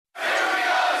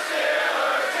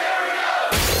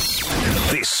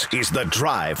This is The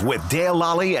Drive with Dale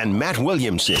Lally and Matt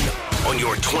Williamson on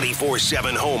your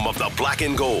 24/7 home of the black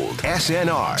and gold.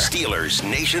 SNR, Steelers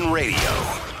Nation Radio.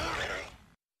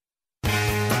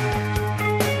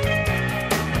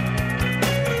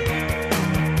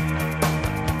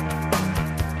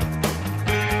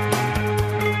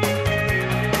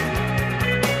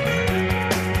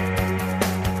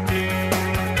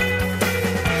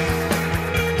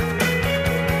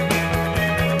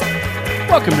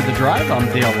 Welcome to The Drive. I'm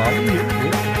Dale Lally here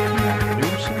with Matt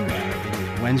Williamson.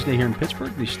 It is Wednesday here in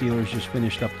Pittsburgh. The Steelers just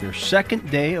finished up their second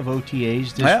day of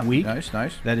OTAs this week. Nice.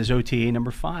 That is OTA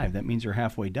number 5. That means they're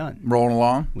halfway done. Rolling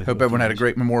along. With Hope everyone had a OTAs.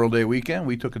 great Memorial Day weekend.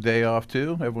 We took a day off,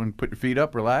 too. Everyone put your feet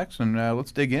up, relax, and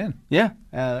let's dig in. Yeah,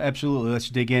 absolutely. Let's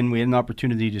dig in. We had an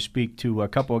opportunity to speak to a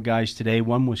couple of guys today.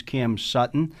 One was Cam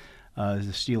Sutton,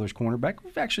 the Steelers cornerback.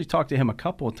 We've actually talked to him a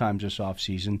couple of times this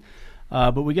offseason.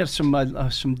 But we got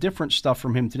some different stuff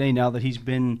from him today now that he's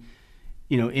been,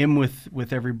 in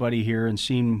with everybody here and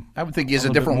seen. I would think he has a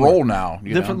different role now.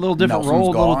 Different role,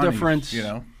 different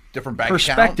different bank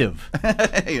perspective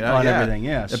account. on everything.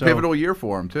 Yeah, a pivotal year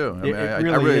for him too. I mean, it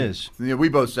really is. We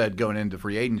both said going into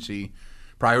free agency,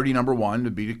 priority number one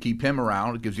would be to keep him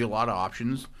around. It gives you a lot of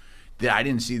options. I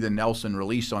didn't see the Nelson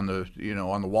release on the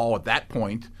on the wall at that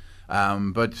point,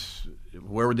 but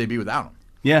where would they be without him?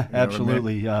 Yeah,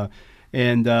 absolutely.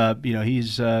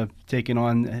 He's taken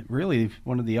on really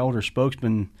one of the elder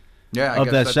spokesmen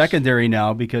of that secondary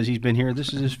now because he's been here.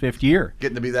 This is his 5th year.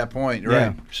 Getting to be that point, right?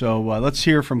 Yeah. So let's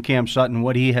hear from Cam Sutton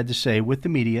what he had to say with the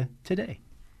media today.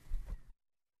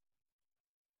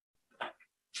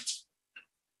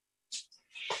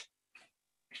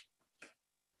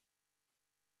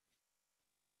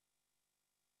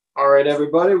 All right,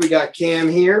 everybody, we got Cam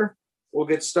here. We'll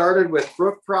get started with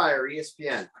Brooke Pryor,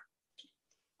 ESPN.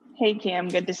 Hey Cam,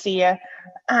 good to see you.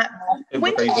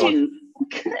 When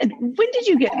did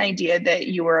you get an idea that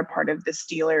you were a part of the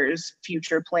Steelers'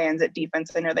 future plans at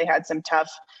defense? I know they had some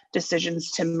tough decisions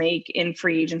to make in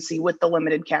free agency with the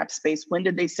limited cap space. When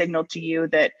did they signal to you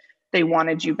that they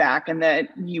wanted you back and that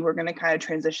you were going to kind of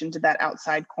transition to that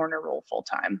outside corner role full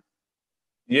time?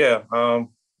 Yeah,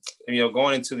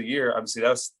 going into the year, obviously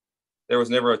there was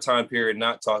never a time period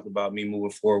not talked about me moving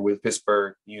forward with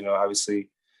Pittsburgh. Obviously.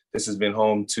 This has been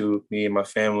home to me and my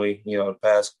family, the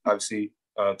past, obviously,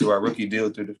 through our rookie deal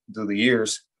through the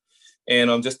years.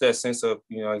 And just that sense of,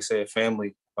 like I say, a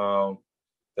family,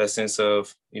 that sense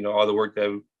of, all the work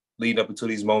that lead up into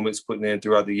these moments, putting in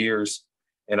throughout the years,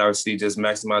 and obviously just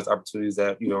maximize opportunities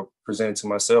that, presented to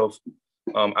myself.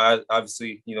 I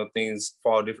obviously, things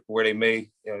fall different where they may,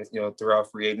 throughout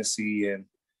free agency and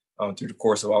through the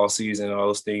course of all season and all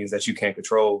those things that you can't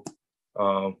control.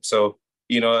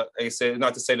 Like I said,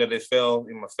 not to say that it fell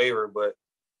in my favor, but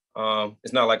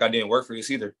it's not like I didn't work for this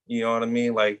either. You know what I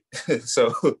mean? Like,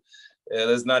 so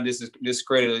let's not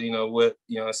discredit, what,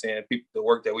 I'm saying, the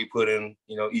work that we put in,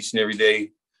 each and every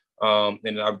day.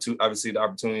 And obviously the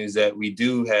opportunities that we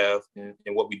do have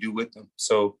and what we do with them.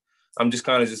 So I'm just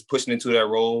kind of just pushing into that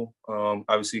role,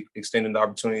 obviously extending the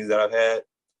opportunities that I've had.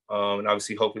 And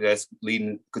obviously, hopefully, that's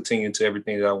continuing to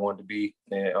everything that I want to be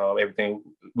and everything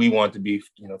we want to be,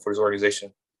 for this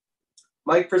organization.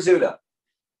 Mike Prizzuta.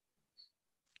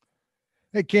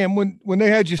 Hey, Cam, when they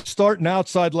had you starting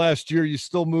outside last year, you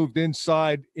still moved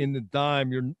inside in the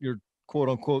dime, your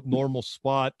quote-unquote normal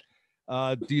spot.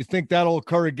 Do you think that'll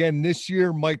occur again this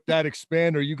year? Might that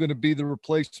expand? Are you going to be the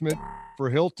replacement for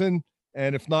Hilton?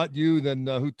 And if not you, then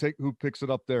who picks it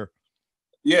up there?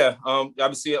 Yeah,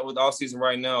 obviously with off season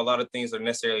right now, a lot of things are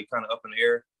necessarily kind of up in the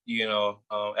air.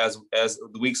 As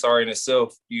the weeks are in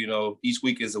itself, each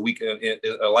week is a week,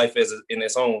 a life in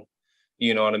its own.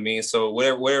 You know what I mean? So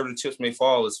whatever the chips may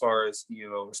fall as far as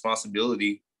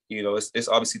responsibility, it's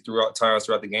obviously throughout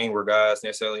the game where guys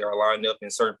necessarily are lined up in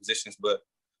certain positions, but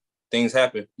things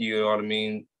happen. You know what I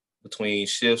mean? Between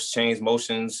shifts, change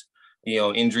motions.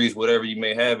 Injuries, whatever you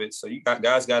may have it. So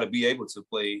guys got to be able to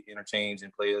play interchange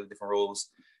and play other different roles.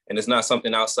 And it's not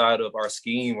something outside of our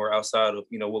scheme or outside of,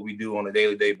 what we do on a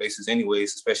day-to-day basis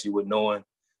anyways, especially with knowing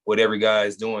what every guy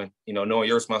is doing, knowing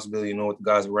your responsibility, knowing what the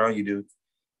guys around you do.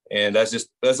 And that's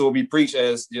what we preach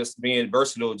as just being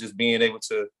versatile, just being able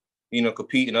to,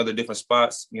 compete in other different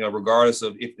spots, regardless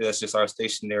of if that's just our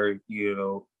stationary,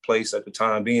 place at the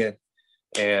time being.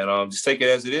 And just take it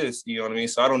as it is, you know what I mean?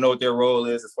 So I don't know what their role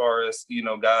is as far as,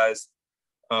 guys,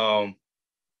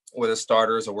 whether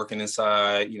starters or working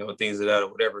inside, things of that or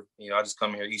whatever. I just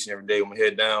come here each and every day with my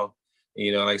head down,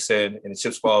 like I said, and the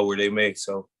chips fall where they make.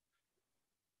 So.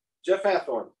 Jeff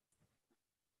Hathorn.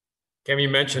 Cam, you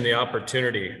mentioned the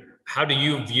opportunity. How do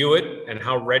you view it, and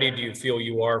how ready do you feel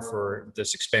you are for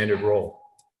this expanded role?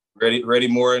 Ready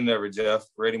more than ever, Jeff.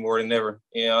 Ready more than ever.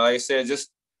 You know, like I said,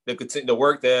 just the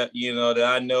work that, you know, that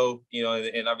I know, you know,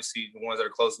 and obviously the ones that are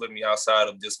close with me outside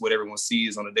of just what everyone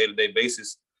sees on a day-to-day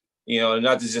basis, you know,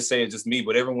 not to just say it's just me,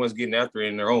 but everyone's getting after it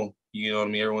in their own, you know what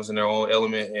I mean? Everyone's in their own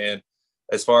element. And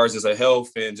as far as just a health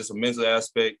and just a mental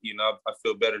aspect, you know, I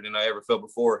feel better than I ever felt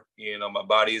before. You know, my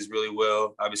body is really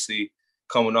well, obviously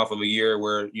coming off of a year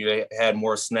where you had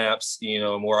more snaps, you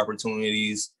know, more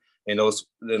opportunities. And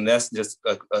that's just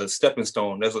a stepping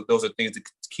stone. Those are things to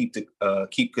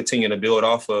keep continuing to build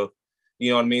off of. You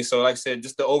know what I mean? So like I said,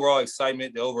 just the overall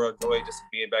excitement, the overall joy, just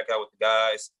being back out with the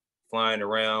guys, flying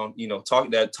around, you know, talking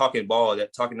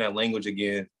that language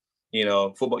again. You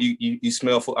know, football. You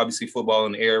smell obviously football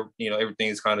in the air. You know,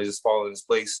 everything's kind of just falling in its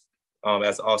place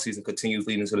as the off season continues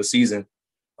leading into the season.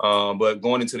 But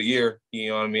going into the year, you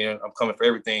know what I mean? I'm coming for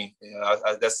everything. You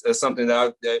know, that's something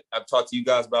that I've talked to you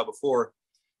guys about before.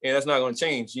 And that's not going to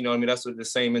change. You know what I mean? That's the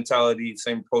same mentality,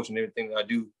 same approach and everything that I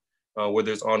do,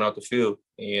 whether it's on or out the field.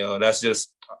 You know, that's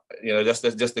just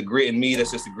the grit in me.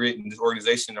 That's just the grit in this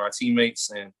organization, our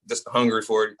teammates, and just the hunger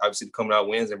for it, obviously, to come out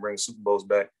wins and bring Super Bowls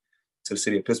back to the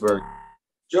city of Pittsburgh.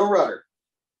 Joe Rudder.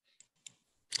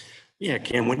 Yeah,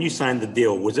 Cam, when you signed the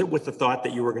deal, was it with the thought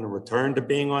that you were going to return to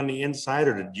being on the inside,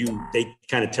 or they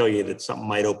kind of tell you that something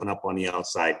might open up on the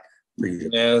outside?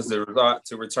 As the thought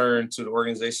to return to the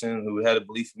organization who had a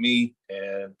belief in me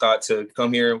and thought to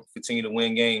come here and continue to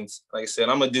win games. Like I said,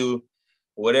 I'm going to do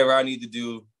whatever I need to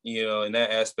do, you know, in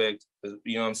that aspect,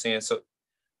 you know what I'm saying? So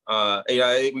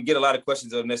we get a lot of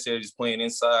questions of necessarily just playing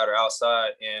inside or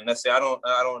outside. And let's say I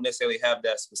don't necessarily have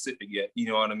that specific yet. You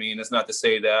know what I mean? It's not to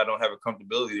say that I don't have a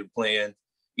comfortability to playing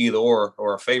either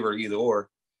or a favor either or.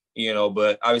 You know,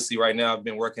 but obviously right now I've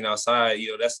been working outside,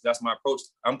 you know, that's my approach.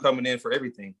 I'm coming in for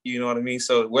everything, you know what I mean?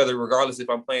 So regardless if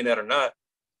I'm playing that or not,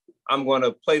 I'm going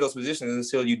to play those positions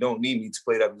until you don't need me to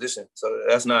play that position. So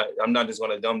I'm not just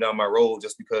going to dumb down my role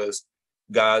just because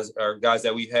guys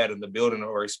that we've had in the building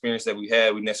or experience that we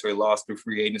necessarily lost through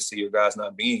free agency or guys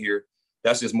not being here.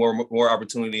 That's just more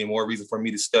opportunity and more reason for me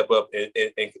to step up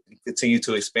and continue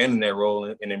to expand in that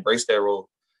role and embrace that role.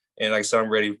 And like I said, I'm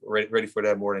ready for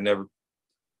that more than ever.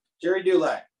 Jerry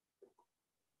Dulac.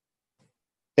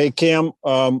 Hey, Cam,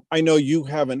 I know you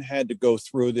haven't had to go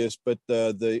through this, but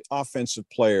the offensive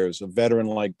players, a veteran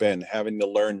like Ben, having to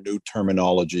learn new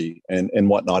terminology and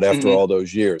whatnot after all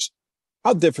those years.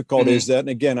 How difficult is that? And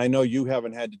again, I know you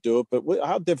haven't had to do it, but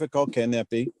how difficult can that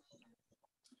be?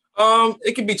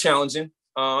 It can be challenging.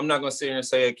 I'm not going to sit here and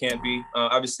say it can't be.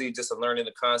 Obviously, just learning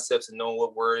the concepts and knowing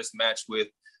what words match with,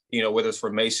 you know, whether it's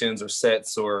formations or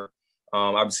sets or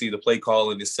obviously the play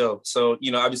call in itself. So,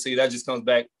 you know, obviously that just comes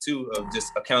back to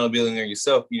just accountability in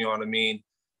yourself, you know what I mean?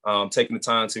 Taking the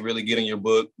time to really get in your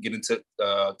book,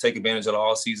 take advantage of the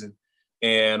all season.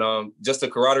 And just the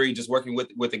camaraderie, just working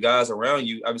with the guys around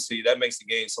you, obviously that makes the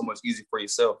game so much easier for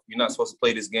yourself. You're not supposed to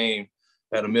play this game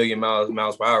at 1,000,000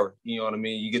 miles per hour. You know what I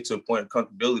mean? You get to a point of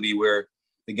comfortability where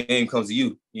the game comes to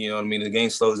you. You know what I mean? The game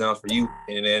slows down for you.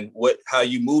 And then how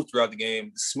you move throughout the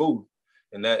game is smooth.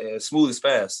 And that smooth is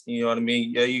fast. You know what I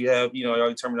mean? Yeah, you have, you know, all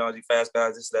your terminology, fast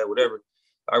guys, this, that, whatever.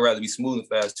 I'd rather be smooth and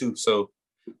fast too. So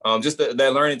just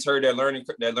that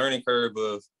learning curve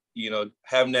of, you know,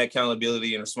 having that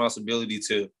accountability and responsibility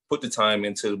to put the time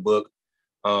into the book,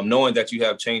 knowing that you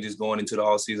have changes going into the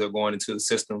all season or going into the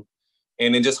system,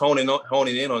 and then just honing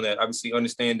in on that. Obviously,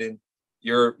 understanding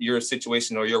your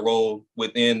situation or your role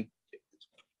within,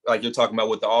 like you're talking about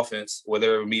with the offense,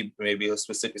 whether it be maybe a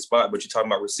specific spot, but you're talking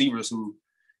about receivers who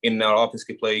in and out of offense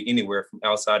can play anywhere from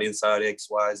outside, inside, X,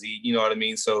 Y, Z. You know what I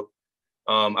mean? So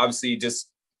obviously,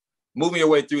 just moving your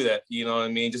way through that. You know what I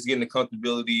mean? Just getting the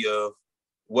comfortability of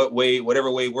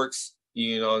whatever way works,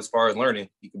 you know, as far as learning.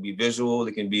 It can be visual,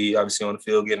 it can be obviously on the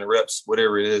field, getting the reps,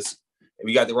 whatever it is. And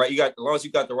as long as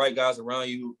you got the right guys around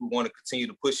you who want to continue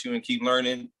to push you and keep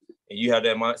learning, and you have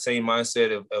that same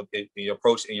mindset of your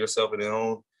approach and yourself and their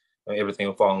own, everything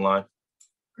will fall in line.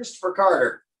 Christopher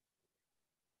Carter.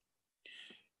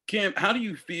 Cam, how do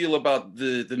you feel about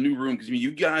the new room? Because I mean,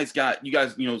 you guys,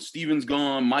 you know, Steven's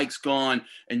gone, Mike's gone,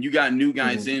 and you got new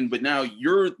guys in. But now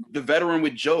you're the veteran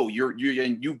with Joe.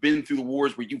 You've been through the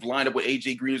wars where you've lined up with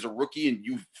AJ Green as a rookie, and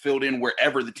you've filled in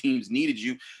wherever the teams needed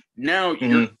you. Now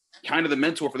you're kind of the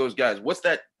mentor for those guys. What's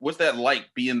that like,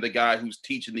 being the guy who's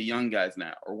teaching the young guys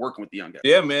now or working with the young guys?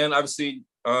 Yeah, man. Obviously,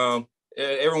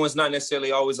 everyone's not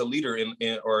necessarily always a leader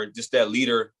or just that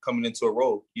leader coming into a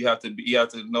role. You have to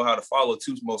know how to follow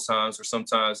too most times or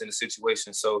sometimes in a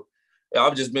situation. So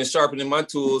I've just been sharpening my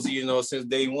tools, you know, since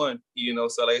day one, you know.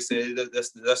 So like I said,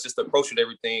 that's just the approach with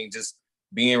everything, just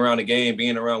being around the game,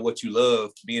 being around what you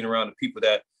love, being around the people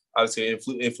that obviously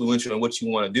influential in what you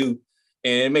want to do.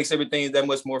 And it makes everything that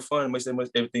much more fun. It makes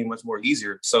everything much more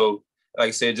easier. So, like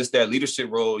I said, just that leadership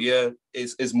role,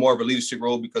 it's more of a leadership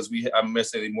role because I'm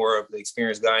necessarily more of the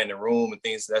experienced guy in the room and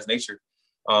things of that nature.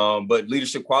 But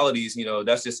leadership qualities,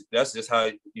 that's just how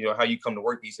you come to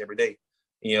work each and every day.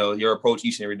 Your approach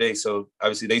each and every day. So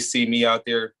obviously they see me out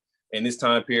there in this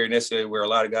time period necessarily where a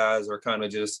lot of guys are kind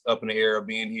of just up in the air of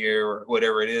being here or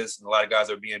whatever it is. And a lot of guys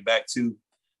are being back to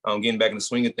getting back in the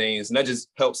swing of things. And that just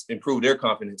helps improve their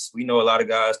confidence. We know a lot of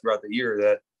guys throughout the year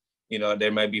that,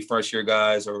 there might be first year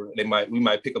guys, or we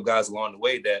might pick up guys along the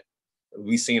way that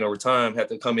we've seen over time have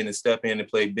to come in and step in and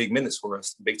play big minutes for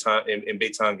us, big time in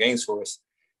big time games for us.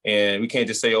 And we can't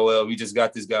just say, oh, well, we just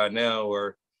got this guy now,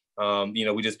 or,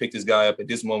 we just picked this guy up at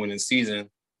this moment in the season.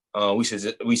 We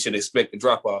should expect the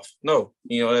drop off. No,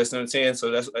 that's what I'm saying.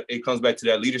 So it comes back to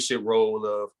that leadership role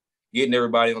of getting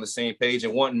everybody on the same page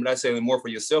and wanting, not saying more for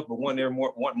yourself, but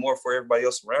want more for everybody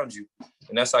else around you.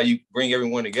 And that's how you bring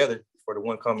everyone together for the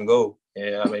one common goal.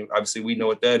 And I mean, obviously we know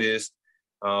what that is.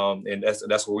 And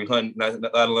that's what we hunt,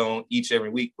 not alone each and every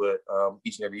week, but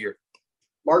each and every year.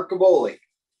 Mark Caboli.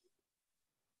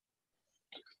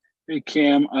 Hey,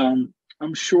 Cam.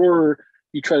 I'm sure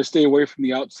you try to stay away from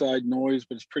the outside noise,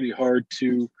 but it's pretty hard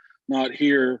to not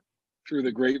hear through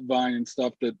the grapevine and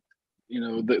stuff that,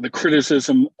 the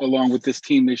criticism along with this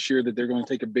team this year that they're going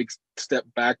to take a big step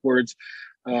backwards.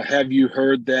 Have you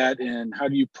heard that, and how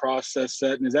do you process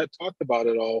that? And is that talked about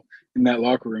at all in that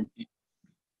locker room?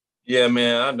 Yeah,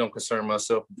 man, I don't concern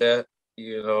myself with that.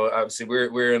 Obviously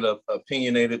we're in an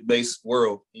opinionated based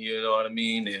world, you know what I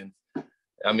mean? And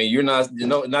I mean, you're not,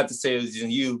 not to say it's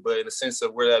in you, but in the sense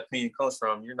of where that opinion comes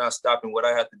from, you're not stopping what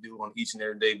I have to do on each and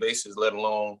every day basis, let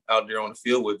alone out there on the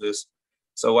field with this.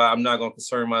 So I'm not going to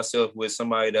concern myself with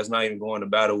somebody that's not even going to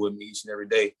battle with me each and every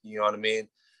day. You know what I mean?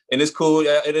 And it's cool.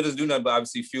 It doesn't do nothing but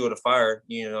obviously fuel the fire.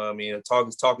 You know what I mean?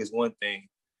 Talk is one thing.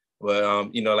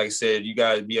 But, like I said, you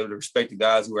got to be able to respect the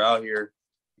guys who are out here,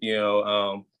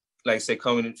 like I said,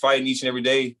 coming and fighting each and every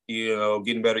day,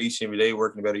 getting better each and every day,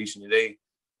 working better each and every day,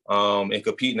 and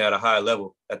competing at a high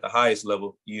level, at the highest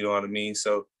level, you know what I mean?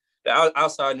 So the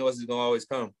outside noise is going to always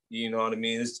come, you know what I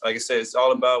mean? It's, like I said, it's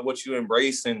all about what you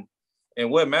embrace and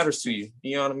what matters to you,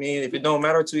 you know what I mean? If it don't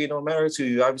matter to you, it don't matter to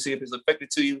you. Obviously, if it's affected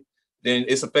to you, then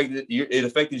it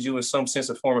affected you in some sense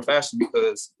of form or fashion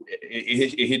because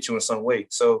it hit you in some way.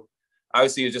 So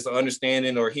obviously it's just an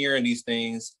understanding or hearing these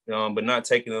things, but not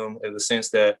taking them in the sense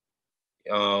that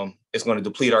it's going to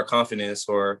deplete our confidence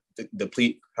or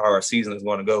deplete how our season is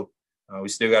going to go. We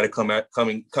still got to come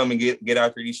and get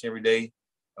out there each and every day.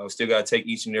 We still got to take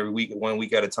each and every week, 1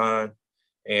 week at a time.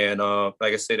 And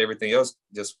like I said, everything else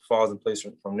just falls in place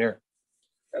from there.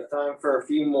 Got time for a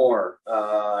few more.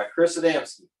 Chris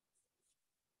Adamski.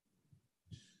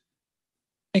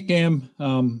 Hey, Cam.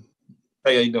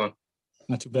 Hey, how you doing?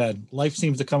 Not too bad. Life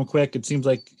seems to come quick. It seems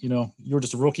like, you were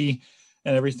just a rookie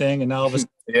and everything. And now all of a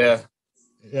sudden,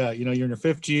 yeah, you're in your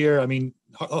fifth year. I mean,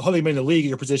 hardly anybody in the league at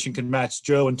your position can match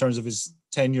Joe in terms of his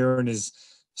tenure and his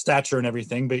stature and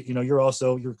everything. But,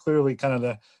 you're clearly kind of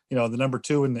the, the number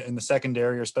two in the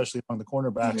secondary, especially among the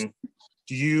cornerbacks.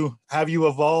 Mm-hmm. Have you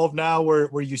evolved now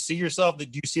where you see yourself? Do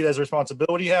you see it as a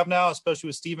responsibility you have now, especially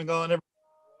with Steven gone?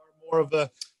 More of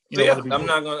the, I'm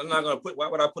not gonna put. Why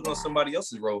would I put on somebody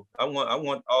else's role? I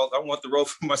want the role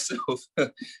for myself.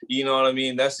 You know what I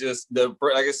mean? That's just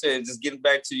like I said, just getting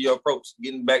back to your approach,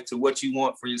 getting back to what you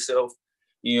want for yourself.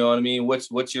 You know what I mean?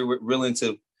 What you're willing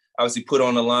to obviously put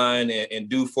on the line and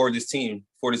do for this team,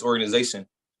 for this organization,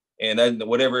 and that,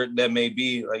 whatever that may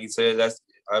be. Like you said,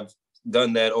 I've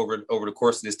done that over the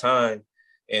course of this time.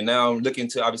 And now I'm looking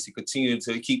to obviously continue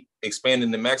to keep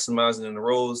expanding and maximizing the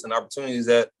roles and opportunities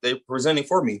that they're presenting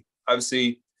for me.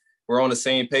 Obviously, we're on the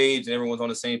same page and everyone's on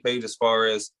the same page as far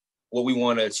as what we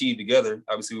want to achieve together.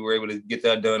 Obviously, we were able to get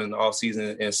that done in the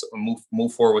offseason and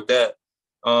move forward with that.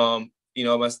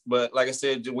 But like I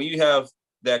said, when you have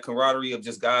that camaraderie of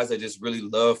just guys that just really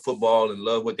love football and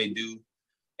love what they do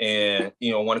and,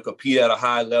 want to compete at a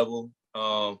high level,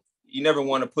 you never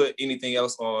want to put anything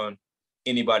else on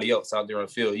anybody else out there on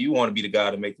the field. You want to be the guy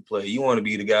to make the play. You want to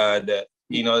be the guy that,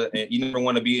 and you never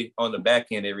want to be on the back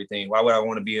end of everything. Why would I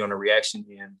want to be on the reaction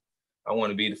end? I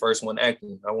want to be the first one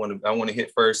acting. I want to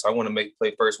hit first. I want to make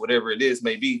play first, whatever it is,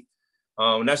 may be.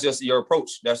 And that's just your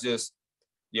approach. That's just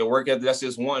your work ethic. That's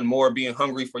just one more being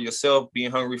hungry for yourself,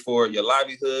 being hungry for your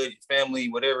livelihood, your family,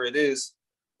 whatever it is,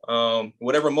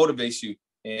 whatever motivates you.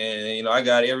 And, I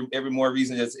got every more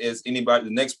reason as anybody,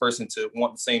 the next person to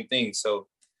want the same thing. So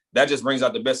that just brings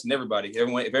out the best in everybody.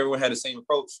 If everyone had the same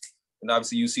approach, then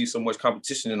obviously you see so much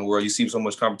competition in the world. You see so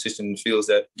much competition in the fields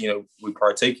that, we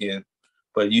partake in.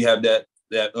 But you have that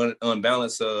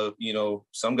unbalance of,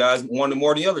 some guys wanting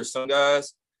more than the others. Some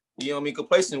guys,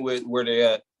 complacent with where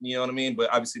they're at, you know what I mean? But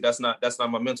obviously that's not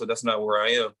my mental. That's not where I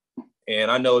am.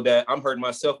 And I know that I'm hurting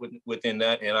myself within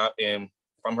that. And if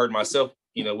I'm hurting myself,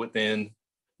 within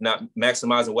not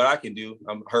maximizing what I can do,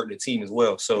 I'm hurting the team as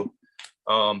well. So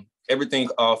everything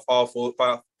falls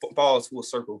full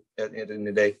circle at the end of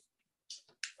the day.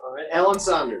 All right, Alan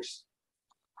Saunders.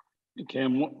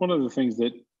 Cam, one of the things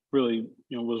that really,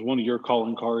 was one of your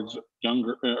calling cards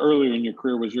earlier in your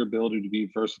career was your ability to be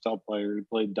a versatile player. You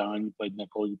played dime, you played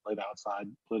nickel, you played outside,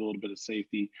 you played a little bit of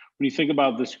safety. When you think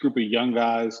about this group of young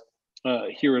guys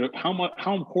here,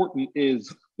 how important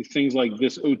is with things like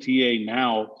this OTA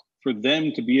now for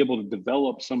them to be able to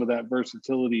develop some of that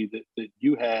versatility that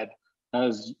you had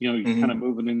as, you're kind of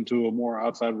moving into a more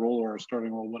outside role or a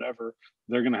starting role, whatever.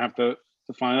 They're going to have to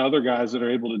find other guys that are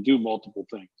able to do multiple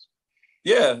things.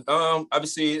 Yeah,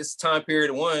 obviously it's time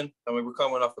period one. I mean, we're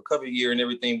coming off a COVID year and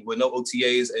everything with no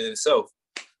OTAs in itself.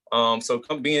 So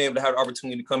being able to have the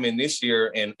opportunity to come in this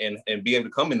year and be able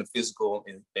to come in the physical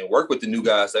and work with the new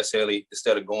guys necessarily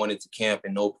instead of going into camp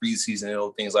and no preseason and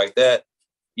all things like that,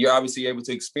 you're obviously able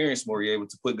to experience more. You're able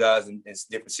to put guys in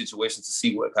different situations to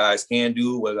see what guys can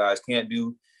do, what guys can't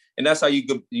do. And that's how you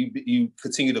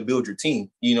continue to build your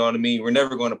team. You know what I mean? We're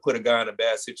never going to put a guy in a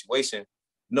bad situation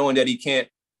knowing that he can't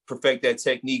perfect that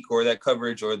technique or that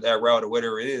coverage or that route or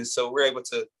whatever it is. So we're able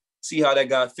to see how that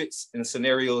guy fits in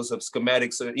scenarios of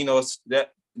schematics.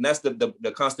 That's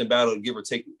the constant battle, give or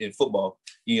take in football.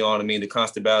 You know what I mean? The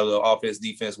constant battle of offense,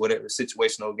 defense, whatever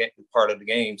situational part of the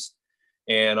games.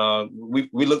 And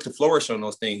we look to flourish on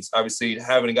those things. Obviously,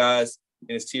 having guys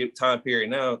in this time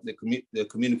period now, the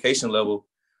communication level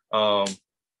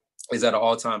is at an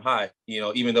all-time high.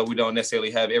 Even though we don't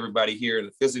necessarily have everybody here in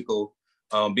the physical,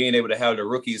 being able to have the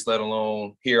rookies, let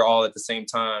alone here all at the same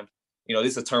time.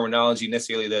 This is a terminology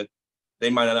necessarily that they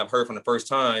might not have heard from the first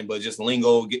time, but just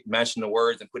lingo, matching the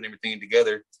words and putting everything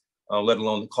together, let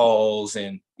alone the calls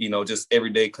and, just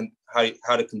everyday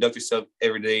how to conduct yourself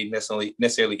every day,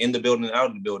 necessarily in the building and out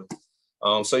of the building.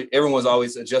 So everyone's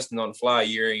always adjusting on the fly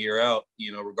year in, year out,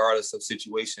 regardless of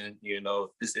situation.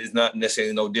 This is not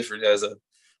necessarily no different as a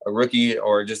rookie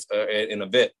or just in a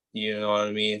vet, you know what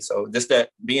I mean? So just that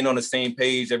being on the same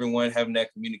page, everyone having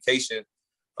that communication.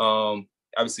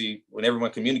 Obviously, when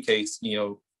everyone communicates,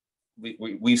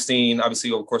 we've seen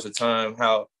obviously over the course of time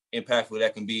how impactful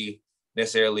that can be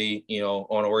necessarily,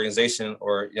 on an organization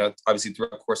or, obviously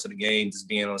throughout the course of the game, just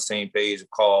being on the same page of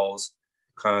calls,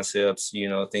 concepts,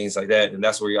 things like that. And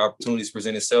that's where your opportunities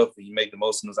present itself and you make the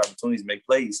most of those opportunities, make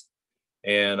plays.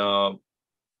 And like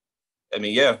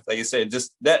I said,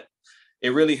 just that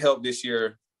it really helped this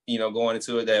year, going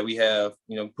into it that we have,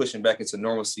 pushing back into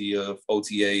normalcy of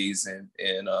OTAs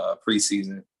and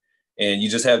preseason. And you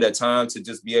just have that time to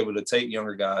just be able to take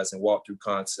younger guys and walk through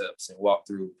concepts and walk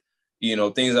through,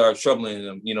 things that are troubling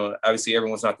them. Obviously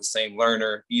everyone's not the same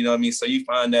learner, So you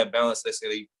find that balance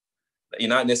necessarily, you're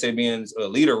not necessarily being a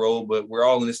leader role, but we're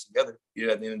all in this together.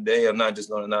 At the end of the day, I'm not just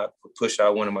going to not push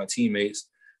out one of my teammates,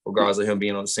 regardless of him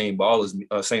being on the same ball as me,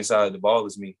 same side of the ball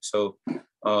as me. So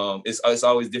it's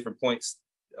always different points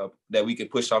that we can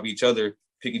push off each other,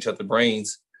 pick each other's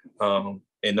brains, and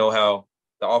know how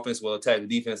the offense will attack the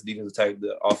defense will attack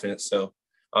the offense. So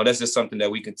that's just something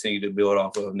that we continue to build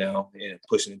off of now and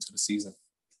pushing into the season.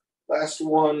 Last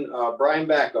one, Brian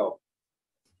Backo.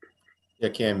 Yeah,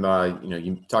 Cam,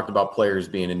 you talked about players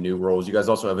being in new roles. You guys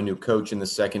also have a new coach in the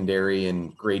secondary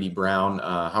and Grady Brown.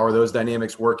 How are those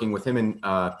dynamics working with him and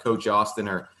Coach Austin?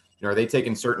 Are they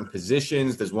taking certain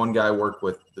positions? Does one guy work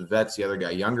with the vets, the other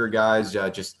guy younger guys?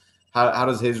 Just how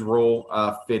does his role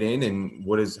fit in, and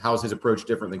how is his approach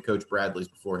different than Coach Bradley's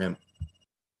before him?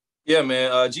 Yeah,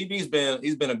 man. GB's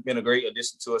been a great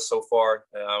addition to us so far.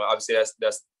 Obviously,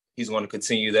 that's he's going to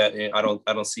continue that, and I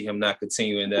don't see him not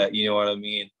continuing that. You know what I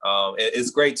mean?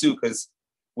 It's great too because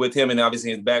with him and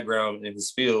obviously his background in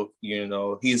his field,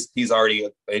 he's already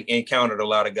encountered a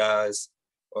lot of guys,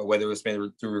 or whether it's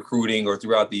been through recruiting or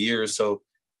throughout the years. So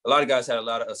a lot of guys had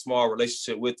a small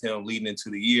relationship with him leading into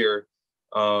the year,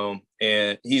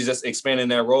 and he's just expanding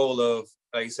that role of,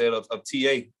 like you said, of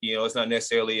TA. It's not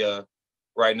necessarily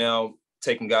right now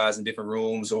taking guys in different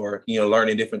rooms or,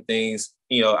 learning different things,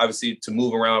 obviously to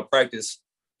move around practice,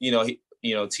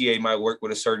 TA might work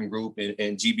with a certain group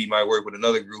and GB might work with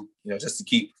another group, just to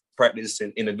keep practice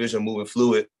and individual moving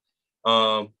fluid.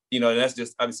 And that's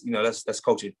just, obviously, that's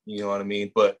coaching, you know what I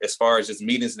mean? But as far as just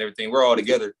meetings and everything, we're all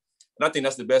together. And I think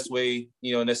that's the best way,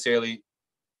 necessarily,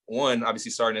 one,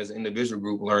 obviously starting as an individual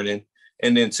group learning,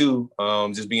 and then two,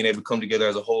 just being able to come together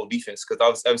as a whole defense.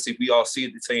 Because obviously if we all see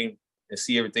the and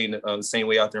see everything the same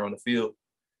way out there on the field.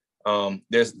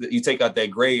 You take out that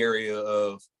gray area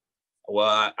of,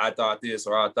 well, I thought this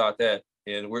or I thought that,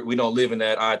 and we don't live in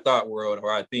that I thought world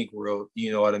or I think world.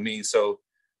 You know what I mean? So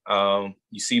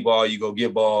you see ball, you go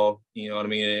get ball. You know what I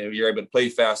mean? And you're able to play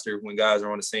faster when guys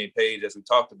are on the same page, as we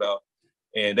talked about.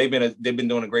 And they've been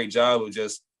doing a great job of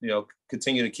just, you know,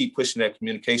 continue to keep pushing that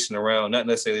communication around, not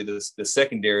necessarily the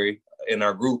secondary in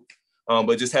our group,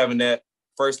 but just having that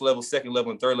first level, second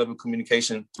level, and third level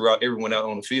communication throughout everyone out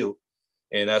on the field.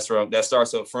 And that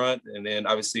starts up front, and then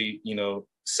obviously, you know,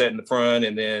 setting the front,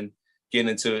 and then getting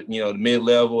into, you know, the mid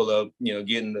level of, you know,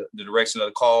 getting the direction of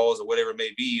the calls or whatever it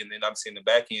may be, and then obviously in the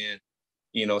back end,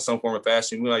 you know, some form of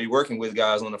fashion, you know, you're working with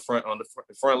guys on the front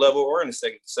level or in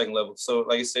the second level. So,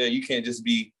 like I said, you can't just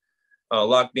be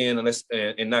locked in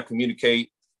and not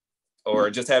communicate, or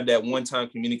just have that one-time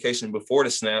communication before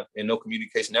the snap and no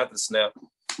communication after the snap,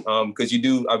 because you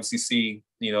do obviously see,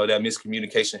 you know, that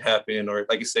miscommunication happen, or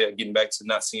like you said, getting back to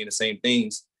not seeing the same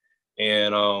things,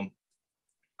 and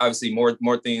obviously more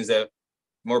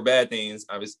bad things,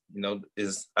 obviously, you know,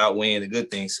 is outweighing the good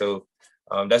things. So.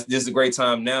 This is a great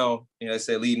time now, you know, I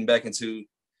said, leading back into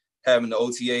having the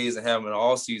OTAs and having an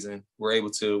all season, we're able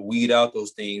to weed out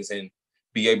those things and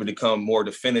be able to become more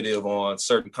definitive on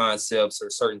certain concepts or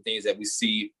certain things that we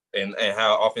see, and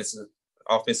how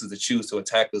offenses to choose to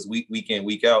attack us week in,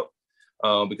 week out.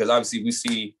 Because obviously we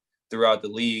see throughout the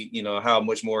league, you know, how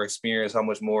much more experience, how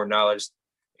much more knowledge,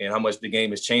 and how much the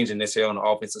game is changing necessarily on the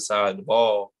offensive side of the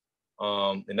ball.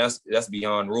 And that's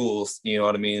beyond rules. You know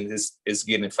what I mean? It's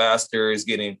getting faster. It's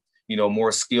getting, you know,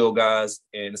 more skilled guys,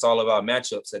 and it's all about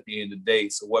matchups at the end of the day.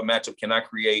 So what matchup can I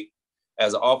create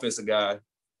as an offensive guy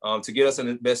to get us in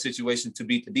the best situation to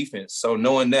beat the defense? So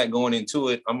knowing that going into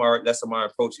it, that's my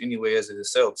approach anyway as it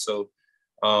itself. So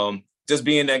just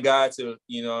being that guy to,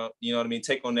 you know what I mean,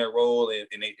 take on that role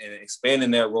and expanding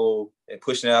that role and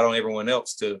pushing it out on everyone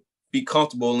else to be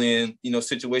comfortable in, you know,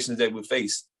 situations that we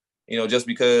face. You know, just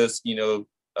because, you know,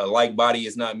 a like body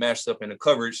is not matched up in the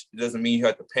coverage, it doesn't mean you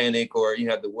have to panic or you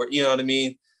have to work, you know what I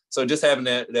mean? So just having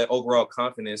that overall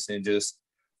confidence and just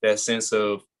that sense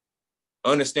of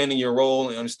understanding your role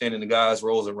and understanding the guys'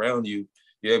 roles around you,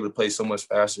 you're able to play so much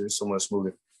faster and so much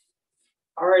smoother.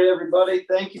 All right, everybody.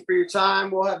 Thank you for your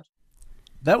time.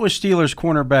 That was Steelers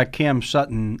cornerback Cam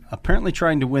Sutton, apparently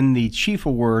trying to win the Chief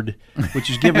Award, which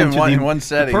is given to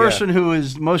the person who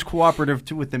is most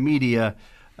cooperative with the media.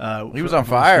 He was on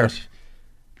fire.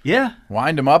 Yeah,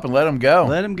 wind him up and let him go.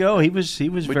 Let him go. He was.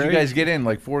 Would very, you guys get in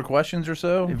like 4 questions or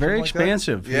so? Very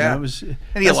expansive. Like yeah, you know,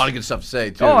 and he had a lot of good stuff to say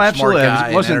too. Oh, absolutely. Smart guy,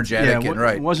 and energetic, and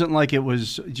right. It wasn't like it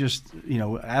was just, you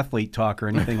know, athlete talk or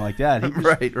anything like that. He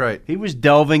was, right. He was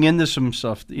delving into some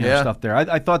stuff, stuff there.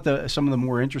 I thought some of the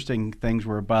more interesting things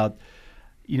were about,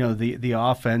 you know, the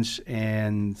offense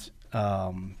and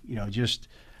you know, just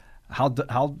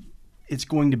how it's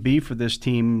going to be for this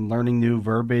team, learning new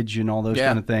verbiage and all those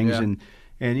kind of things. Yeah.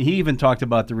 And he even talked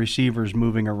about the receivers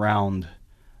moving around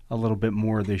a little bit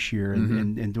more this year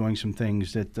and doing some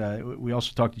things that we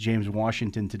also talked to James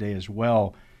Washington today as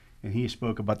well, and he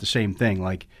spoke about the same thing.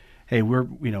 Like, hey, we're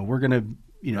going to,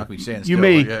 you know, you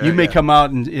may come out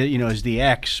and, you know, as the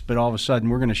X, but all of a sudden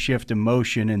we're going to shift in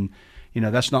motion, and, you know,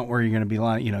 that's not where you're going to be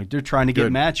lying. You know, they're trying to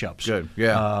get matchups. Good,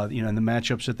 yeah. You know, and the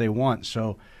matchups that they want.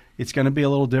 So it's going to be a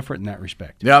little different in that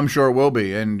respect. Yeah, I'm sure it will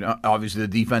be, and obviously the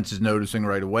defense is noticing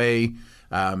right away.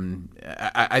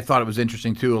 I thought it was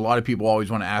interesting too. A lot of people always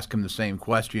want to ask him the same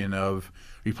question of,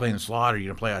 are you playing the slot? Are you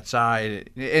going to play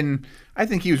outside? And I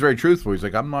think he was very truthful. He's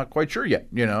like, I'm not quite sure yet.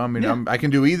 You know, I mean, I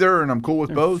can do either, and I'm cool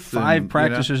with both. 5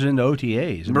 practices into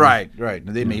OTAs. I mean, right.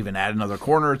 They may even add another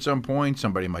corner at some point.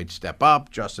 Somebody might step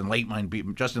up. Justin Lane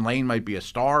might be a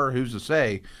star. Who's to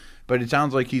say? But it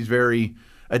sounds like he's very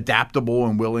adaptable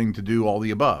and willing to do all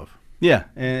the above. Yeah,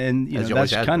 and you know,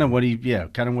 that's kind of what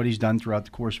he's done throughout the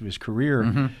course of his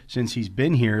career since he's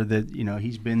been here. That, you know,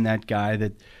 he's been that guy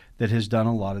that has done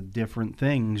a lot of different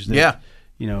things. That,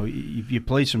 you know, you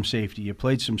played some safety, you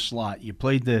played some slot, you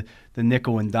played the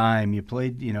nickel and dime, you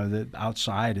played, you know, the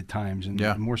outside at times,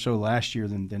 and more so last year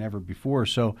than ever before.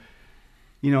 So,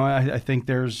 you know, I think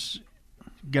there's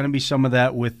going to be some of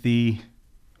that with the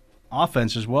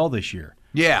offense as well this year.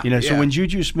 Yeah, you know, so when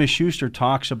Juju Smith-Schuster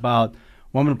talks about,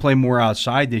 well, I'm going to play more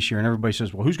outside this year, and everybody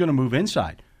says, well, who's going to move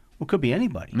inside? Well, it could be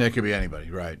anybody. It could be anybody,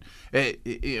 right.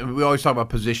 We always talk about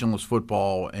positionless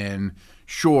football, and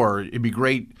sure, it'd be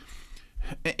great.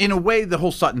 In a way, the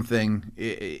whole Sutton thing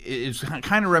is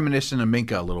kind of reminiscent of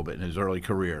Minka a little bit in his early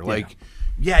career. Like,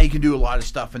 yeah, he can do a lot of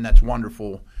stuff, and that's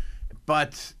wonderful.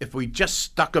 But if we just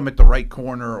stuck him at the right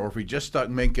corner, or if we just stuck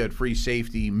Minka at free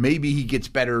safety, maybe he gets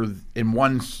better in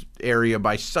one area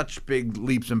by such big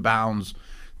leaps and bounds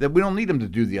that we don't need him to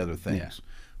do the other things.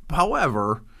 Yeah.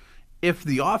 However, if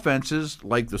the offenses,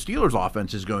 like the Steelers'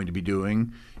 offense is going to be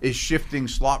doing, is shifting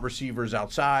slot receivers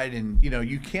outside, and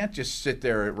you can't just sit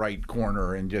there at right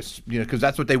corner and just because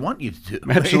that's what they want you to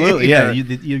do. Absolutely, yeah.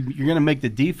 You're going to make the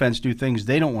defense do things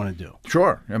they don't want to do.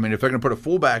 Sure. I mean, if they're going to put a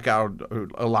fullback out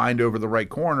aligned over the right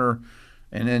corner,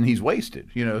 and then he's wasted.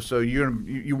 So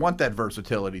you want that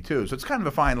versatility too. So it's kind of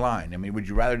a fine line. I mean, would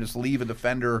you rather just leave a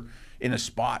defender in a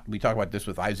spot? We talk about this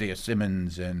with Isaiah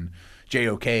Simmons and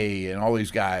JOK and all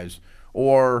these guys,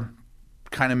 or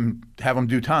kind of have them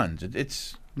do tons.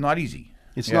 It's not easy.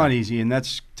 It's not easy, and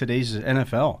that's today's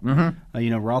NFL. Mm-hmm.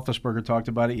 Roethlisberger talked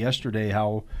about it yesterday,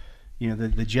 how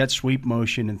the jet sweep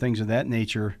motion and things of that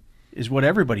nature is what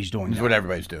everybody's doing. It's what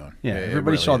everybody's doing. Yeah,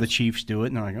 everybody really saw the Chiefs do it,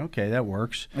 and they're like, okay, that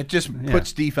works. It just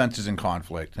puts defenses in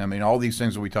conflict. I mean, all these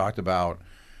things that we talked about,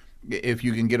 if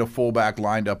you can get a fullback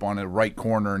lined up on a right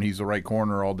corner and he's the right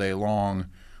corner all day long,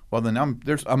 well, then I'm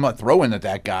not throwing at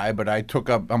that guy, but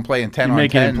I'm playing 10 on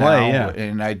 10 now,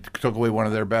 and I took away one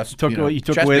of their best. You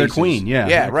took away their queen,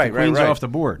 right. Queen's off the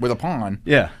board with a pawn.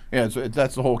 Yeah. So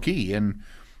that's the whole key, and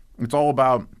it's all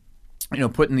about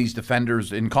putting these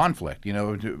defenders in conflict.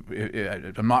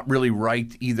 I'm not really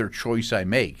right either choice I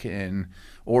make,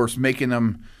 or making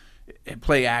them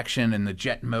play action and the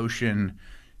jet motion.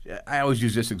 I always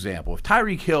use this example. If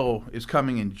Tyreek Hill is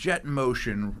coming in jet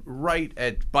motion right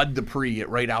at Bud Dupree at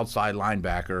right outside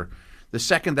linebacker, the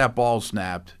second that ball's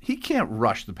snapped, he can't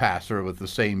rush the passer with the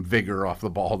same vigor off the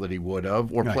ball that he would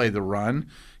have, or play the run.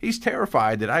 He's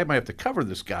terrified that I might have to cover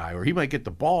this guy, or he might get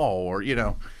the ball, or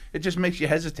it just makes you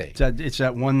hesitate. It's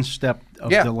that one step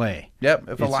of delay. Yep.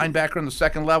 If a linebacker on the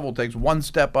second level takes one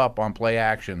step up on play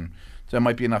action, that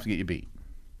might be enough to get you beat.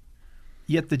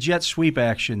 Yet the jet sweep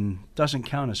action doesn't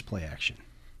count as play action.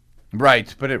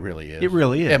 Right, but it really is. It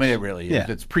really is. I mean, it really is. Yeah.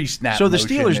 It's pre-snap. So the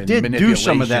Steelers did do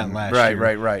some of that last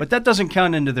year. Right. But that doesn't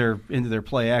count into their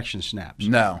play action snaps.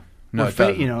 No, it doesn't.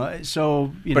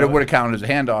 But it would have counted as a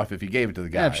handoff if you gave it to the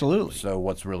guy. Absolutely. So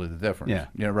what's really the difference?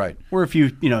 Yeah, right. Or if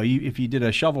you did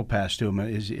a shovel pass to him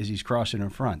as he's crossing in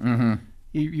front,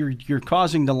 you're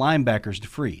causing the linebackers to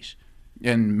freeze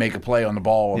and make a play on the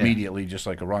ball immediately, just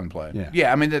like a run play.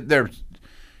 Yeah. I mean,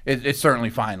 it's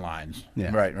certainly fine lines.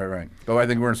 Yeah. Right. But I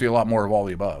think we're going to see a lot more of all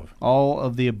the above. All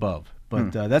of the above.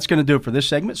 But that's going to do it for this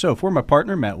segment. So for my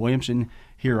partner, Matt Williamson,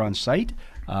 here on site,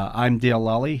 I'm Dale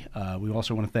Lally. We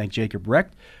also want to thank Jacob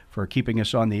Recht for keeping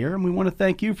us on the air, and we want to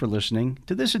thank you for listening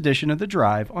to this edition of The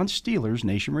Drive on Steelers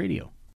Nation Radio.